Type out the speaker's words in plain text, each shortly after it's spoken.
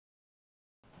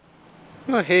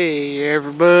Well, hey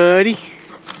everybody,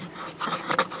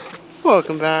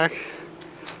 welcome back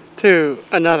to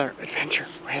another adventure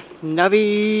with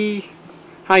Nubby.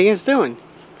 How you guys doing?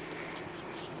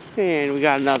 And we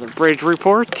got another bridge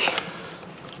report.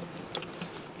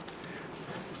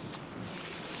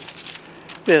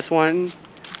 This one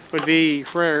would be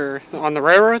for on the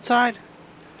railroad side,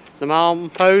 the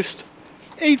milepost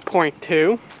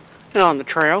 8.2, and on the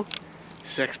trail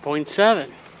 6.7.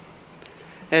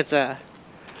 It's a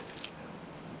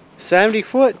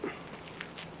 70-foot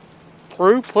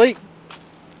through plate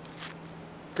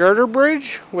girder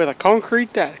bridge with a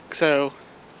concrete deck, so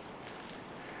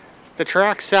the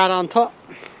track sat on top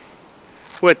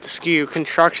with the skew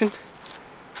construction. So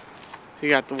you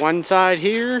got the one side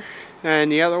here,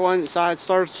 and the other one side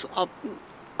starts up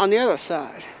on the other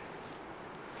side.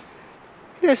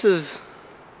 This is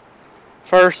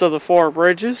first of the 4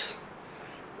 bridges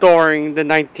during the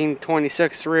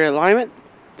 1926 realignment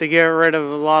to get rid of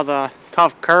a lot of the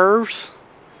tough curves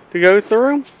to go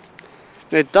through.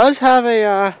 It does have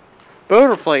a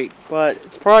boulder plate, but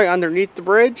it's probably underneath the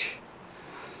bridge,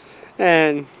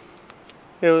 and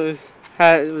it was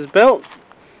built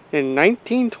in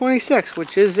 1926,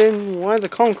 which is in one of the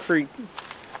concrete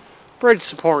bridge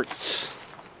supports.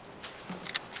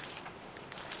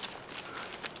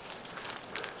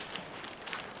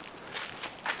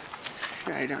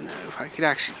 I don't know if I could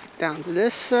actually get down to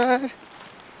this side.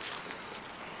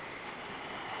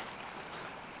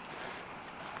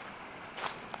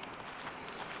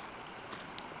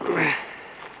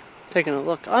 Taking a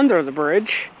look under the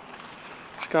bridge.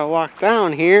 Just gotta walk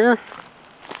down here.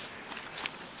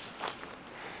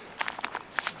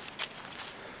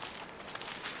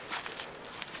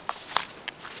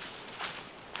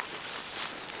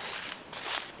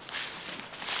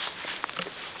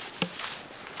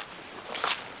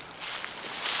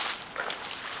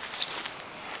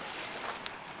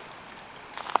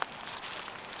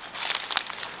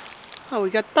 Oh, we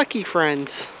got ducky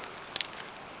friends.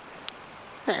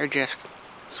 They're just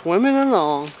swimming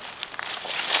along.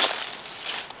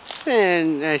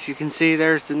 And as you can see,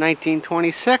 there's the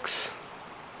 1926.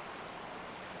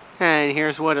 And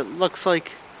here's what it looks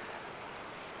like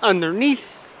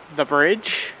underneath the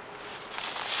bridge.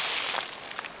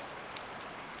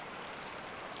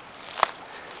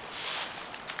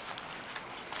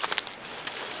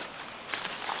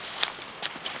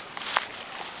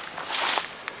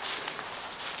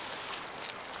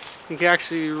 You can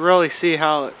actually really see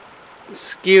how it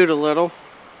skewed a little.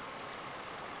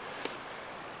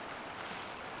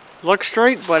 Looks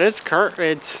straight, but it's curved.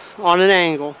 It's on an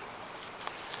angle.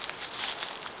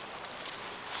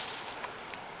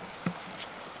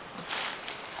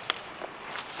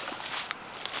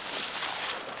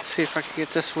 Let's see if I can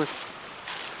get this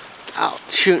without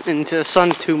shooting into the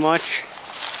sun too much.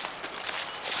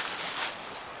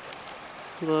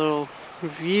 A little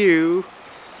view.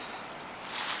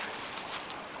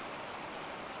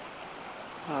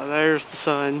 There's the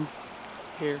sun.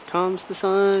 Here comes the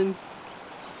sun.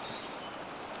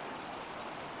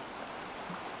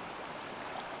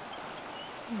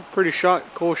 Pretty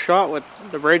cool shot with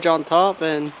the bridge on top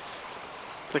and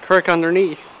the creek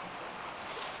underneath.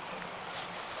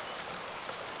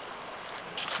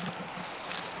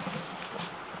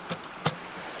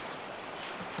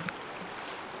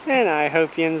 And I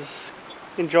hope you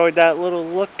enjoyed that little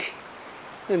look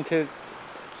into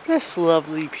this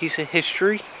lovely piece of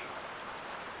history.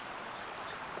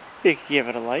 You can give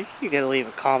it a like, you can leave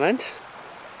a comment,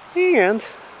 and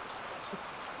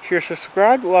if you're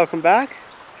subscribed, welcome back.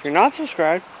 If you're not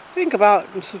subscribed, think about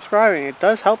subscribing. It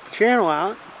does help the channel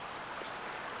out.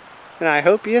 And I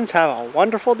hope you have a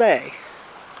wonderful day.